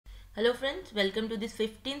Hello friends, welcome to this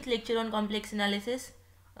 15th lecture on complex analysis.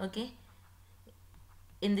 Okay,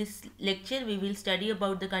 in this lecture we will study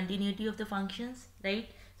about the continuity of the functions, right?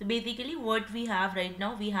 So basically what we have right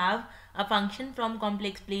now, we have a function from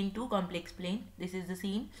complex plane to complex plane. This is the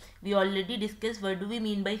scene. We already discussed what do we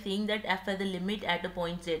mean by saying that f has a limit at a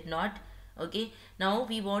point z naught. Okay, now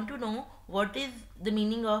we want to know what is the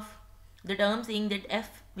meaning of the term saying that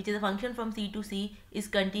f, which is a function from c to c, is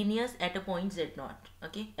continuous at a point z naught.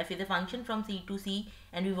 Okay, f is a function from c to c,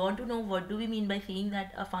 and we want to know what do we mean by saying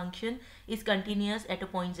that a function is continuous at a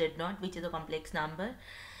point z naught, which is a complex number.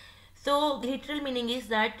 So the literal meaning is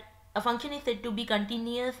that a function is said to be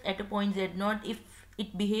continuous at a point z naught if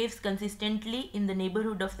it behaves consistently in the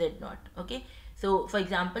neighborhood of z naught. Okay, so for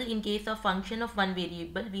example, in case of function of one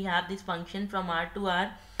variable, we have this function from r to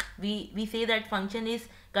r. We say that function is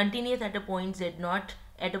continuous at a point z naught,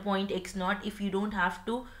 at a point x naught, if you don't have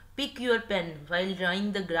to pick your pen while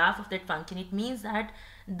drawing the graph of that function. It means that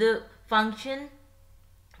the function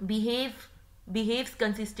behaves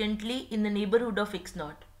consistently in the neighborhood of x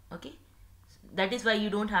naught. Okay, that is why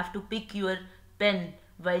you don't have to pick your pen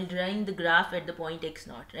while drawing the graph at the point x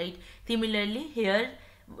naught, right? Similarly here,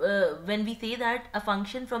 when we say that a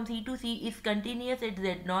function from c to c is continuous at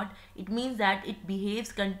z naught, it means that it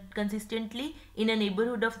behaves consistently in a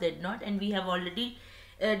neighborhood of z naught, and we have already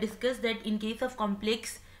discussed that in case of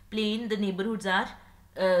complex plane the neighborhoods are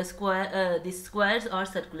these squares or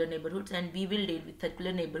circular neighborhoods, and we will deal with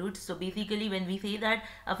circular neighborhoods. So basically when we say that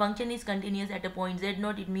a function is continuous at a point z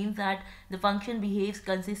naught, it means that the function behaves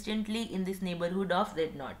consistently in this neighborhood of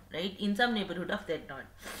z naught, right? In some neighborhood of z naught.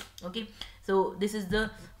 Okay, so this is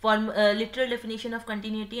the literal definition of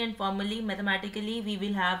continuity, and formally mathematically we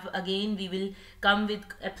will have, again we will come with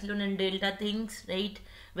epsilon and delta things, right?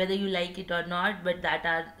 Whether you like it or not, but that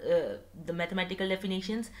are the mathematical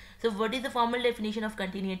definitions. So what is the formal definition of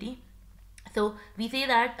continuity? So we say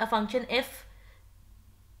that a function f,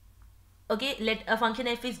 okay, let a function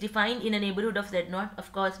f is defined in a neighborhood of z naught.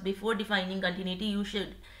 Of course, before defining continuity you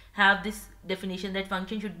should have this definition that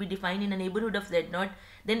function should be defined in a neighborhood of z naught.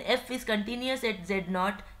 Then f is continuous at z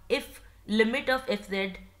naught if limit of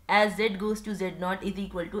fz as z goes to z naught is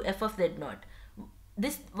equal to f of z naught.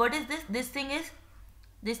 This, what is this?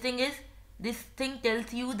 This thing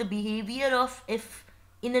tells you the behavior of f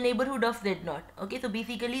in the neighborhood of z naught. Okay, so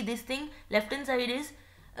basically this thing left hand side is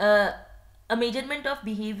a measurement of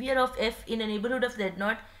behavior of f in a neighborhood of z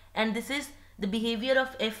naught, and this is the behavior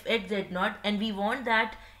of f at z naught, and we want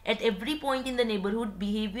that at every point in the neighborhood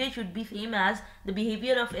behavior should be same as the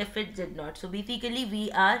behavior of f at z naught. So basically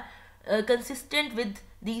we are consistent with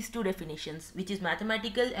these two definitions, which is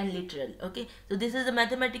mathematical and literal. Okay, so this is the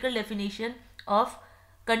mathematical definition of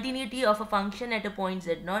continuity of a function at a point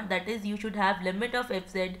z naught, that is you should have limit of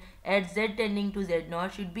fz at z tending to z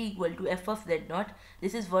naught should be equal to f of z naught.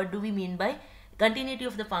 This is what do we mean by continuity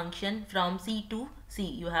of the function from c to c.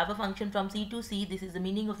 You have a function from c to c, this is the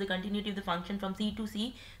meaning of the continuity of the function from c to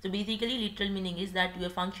c. So basically literal meaning is that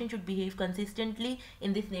your function should behave consistently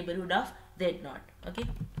in this neighborhood of z naught. Okay,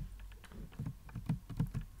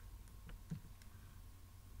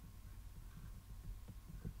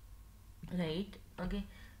 right? Okay,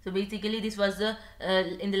 so basically this was the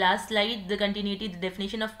in the last slide the continuity, the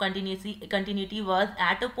definition of continuity was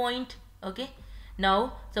at a point. Okay,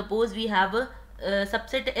 now suppose we have a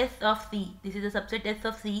subset s of c, this is a subset s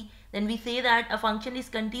of c, then we say that a function is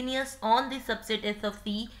continuous on this subset s of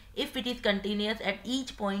c if it is continuous at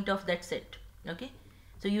each point of that set. Okay,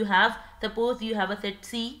 so you have, suppose you have a set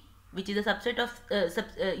c which is a subset of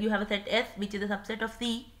you have a set s which is a subset of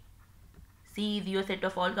c. C is your set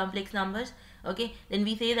of all complex numbers. Okay, then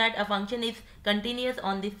we say that a function is continuous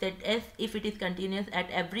on this set S if it is continuous at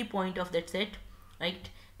every point of that set, right?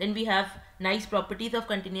 Then we have nice properties of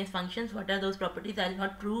continuous functions. What are those properties? I will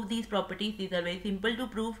not prove these properties, these are very simple to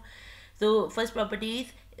prove. So first property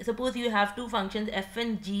is, suppose you have two functions f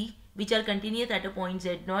and g which are continuous at a point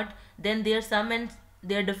z naught, then their sum and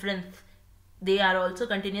their difference, they are also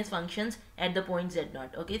continuous functions at the point z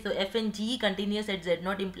naught. Okay, so f and g continuous at z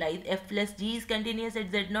naught implies f plus g is continuous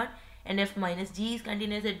at z naught and f minus g is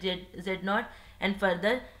continuous at z naught, and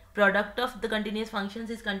further product of the continuous functions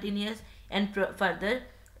is continuous, and further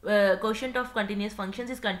quotient of continuous functions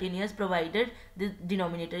is continuous provided the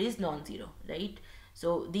denominator is non-zero, right?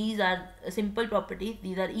 So these are simple properties,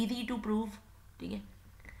 these are easy to prove. Okay,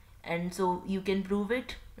 and so you can prove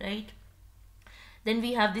it, right? Then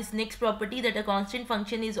we have this next property that a constant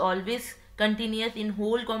function is always continuous in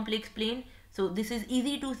whole complex plane. So this is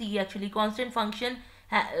easy to see actually. Constant function,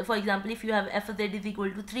 for example, if you have f of z is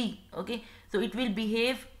equal to 3, okay, so it will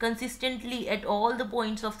behave consistently at all the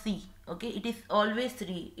points of c. Okay, it is always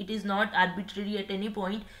 3. It is not arbitrary at any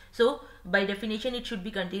point. So by definition it should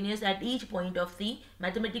be continuous at each point of C.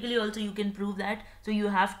 Mathematically also you can prove that. So you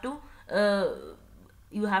have to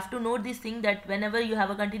note this thing, that whenever you have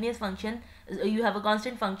a continuous function, you have a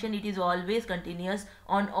constant function, it is always continuous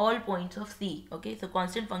on all points of C. Okay, so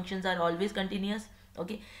constant functions are always continuous.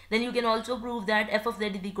 Okay, then you can also prove that f of z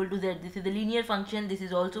is equal to z. This is a linear function, this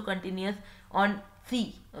is also continuous on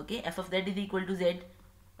C. Okay, f of z is equal to z.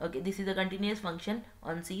 Okay, this is a continuous function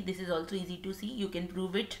on C. This is also easy to see, you can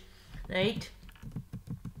prove it, right?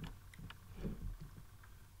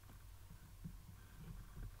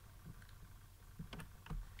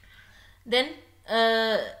 Then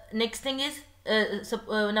next thing is,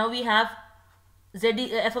 now we have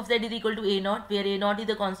f of z is equal to a naught, where a naught is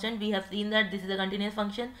a constant. We have seen that this is a continuous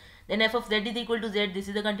function. Then f of z is equal to z, this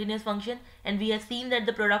is a continuous function, and we have seen that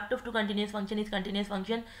the product of two continuous function is continuous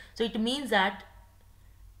function. So it means that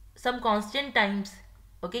some constant times,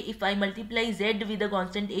 okay, if I multiply z with a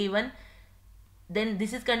constant a1, then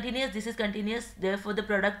this is continuous, therefore the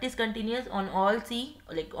product is continuous on all C,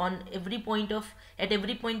 like on every point of, at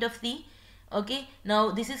every point of C. Okay,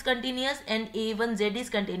 now this is continuous and a1z is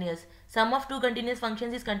continuous. Sum of two continuous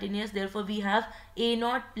functions is continuous, therefore we have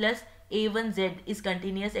a0 plus a1z is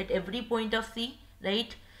continuous at every point of C,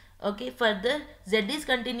 right? Okay, further z is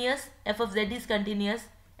continuous, f of z is continuous,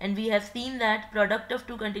 and we have seen that product of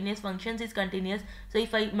two continuous functions is continuous. So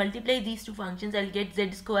if I multiply these two functions, I'll get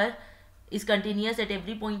z square is continuous at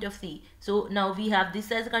every point of C. So now we have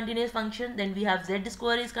this as a continuous function, then we have z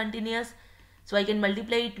square is continuous. So I can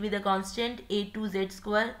multiply it with a constant a2z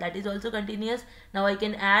square, that is also continuous. Now I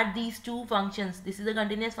can add these two functions. This is a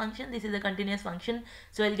continuous function, this is a continuous function.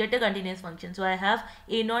 So I'll get a continuous function. So I have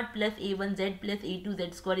a0 plus a1z plus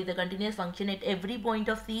a2z square is a continuous function at every point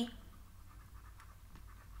of C,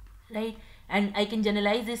 right? And I can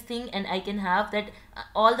generalize this thing, and I can have that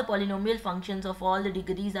all the polynomial functions of all the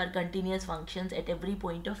degrees are continuous functions at every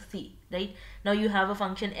point of C, right? Now you have a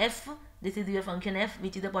function f, this is your function f,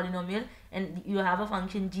 which is a polynomial, and you have a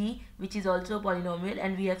function g, which is also a polynomial,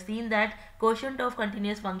 and we have seen that quotient of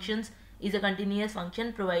continuous functions is a continuous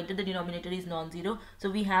function provided the denominator is non-zero.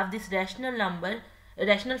 So we have this rational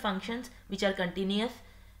functions which are continuous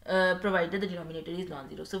provided the denominator is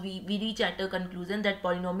non-zero. So we reach at a conclusion that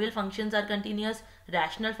polynomial functions are continuous,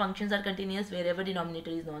 rational functions are continuous wherever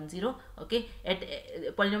denominator is non-zero. Okay, at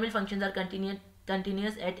polynomial functions are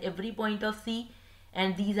continuous at every point of C,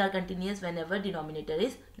 and these are continuous whenever denominator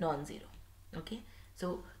is non-zero. Okay,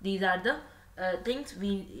 so these are the things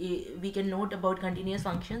we can note about continuous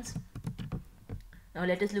functions. Now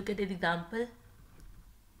let us look at an example.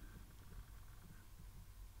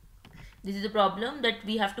 This is a problem that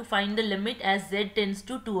we have to find the limit as z tends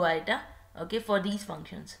to 2 iota, okay, for these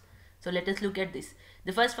functions. So let us look at this.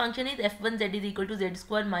 The first function is f1z is equal to z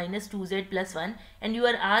square minus 2z plus 1, and you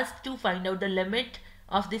are asked to find out the limit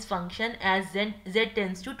of this function as z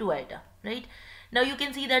tends to 2 iota, right? Now you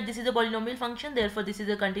can see that this is a polynomial function, therefore this is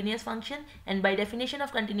a continuous function, and by definition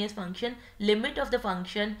of continuous function, limit of the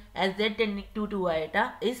function as z tending to 2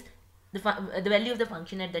 iota is the value of the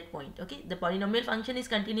function at that point. Okay, the polynomial function is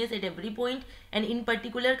continuous at every point, and in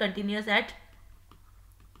particular continuous at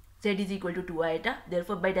z is equal to 2 iota.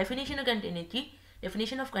 Therefore by definition of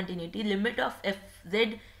continuity, limit of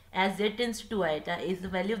fz as z tends to 2 iota is the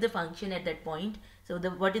value of the function at that point. So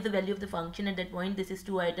what is the value of the function at that point? This is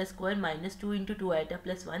 2 iota square minus 2 into 2 iota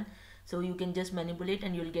plus 1. So you can just manipulate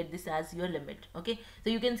and you'll get this as your limit. Okay, so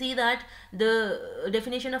you can see that the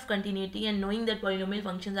definition of continuity and knowing that polynomial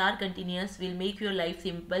functions are continuous will make your life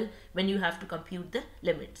simple when you have to compute the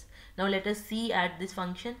limits. Now let us see at this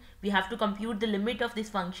function. We have to compute the limit of this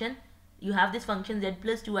function. You have this function z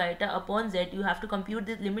plus 2 iota upon z. You have to compute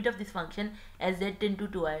the limit of this function as z into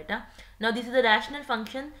 2 iota. Now this is a rational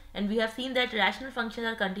function, and we have seen that rational functions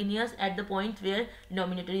are continuous at the point where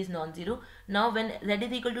denominator is non-zero. Now when z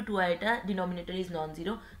is equal to 2 iota, denominator is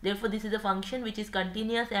non-zero. Therefore this is a function which is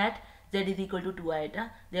continuous at z is equal to 2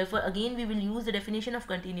 iota. Therefore again we will use the definition of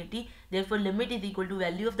continuity. Therefore limit is equal to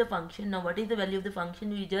value of the function. Now what is the value of the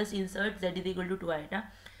function? We just insert z is equal to 2 iota.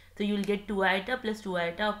 So you will get 2 iota plus 2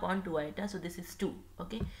 iota upon 2 iota. So this is 2.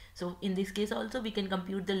 Okay. So in this case also we can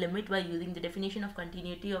compute the limit by using the definition of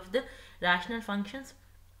continuity of the rational functions.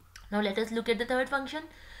 Now let us look at the third function.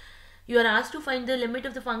 You are asked to find the limit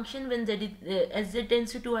of the function when z is, as z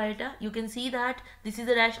tends to 2 iota. You can see that this is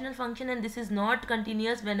a rational function and this is not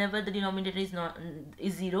continuous whenever the denominator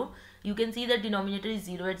is 0. you can see that denominator is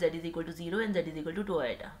 0 at z is equal to 0 and z is equal to 2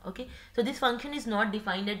 iota. Okay, so this function is not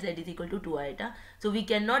defined at z is equal to 2 iota, so we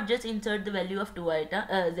cannot just insert the value of 2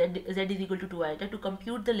 iota z is equal to 2 iota to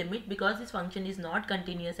compute the limit, because this function is not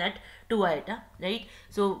continuous at 2 iota, right?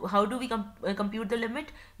 So how do we compute the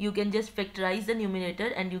limit? You can just factorize the numerator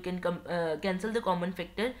and you can cancel the common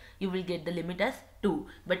factor. You will get the limit as 2.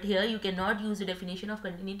 But here you cannot use the definition of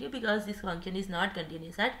continuity because this function is not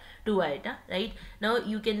continuous at 2 iota, right? Now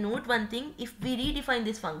you can note one thing: if we redefine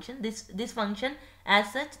this function, this function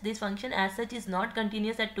as such is not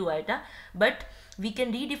continuous at 2 iota, but we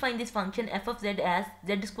can redefine this function f of z as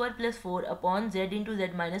z square plus 4 upon z into z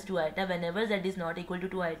minus 2 iota whenever z is not equal to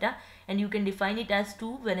 2 iota, and you can define it as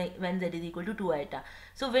 2 when z is equal to 2 iota.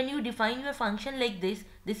 So when you define your function like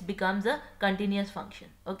this becomes a continuous function.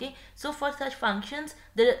 Okay, so for such functions,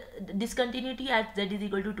 the discontinuity at z is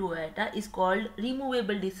equal to 2 iota is called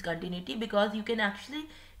removable discontinuity, because you can actually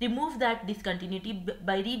remove that discontinuity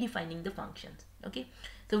by redefining the functions. Okay,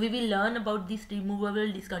 so we will learn about this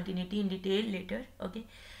removable discontinuity in detail later. Okay,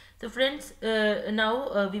 so friends,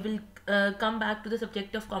 now we will come back to the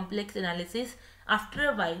subject of complex analysis after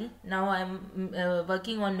a while. Now I am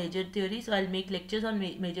working on major theory, so I'll make lectures on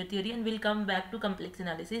major theory and we'll come back to complex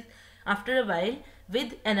analysis after a while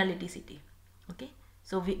with analyticity. Okay,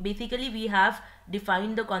 so basically we have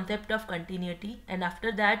defined the concept of continuity, and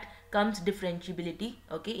after that comes differentiability,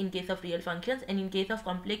 okay, in case of real functions, and in case of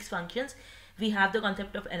complex functions we have the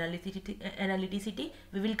concept of analyticity.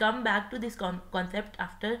 We will come back to this concept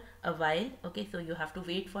after a while. Okay, so you have to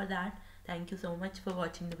wait for that. Thank you so much for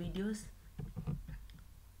watching the videos.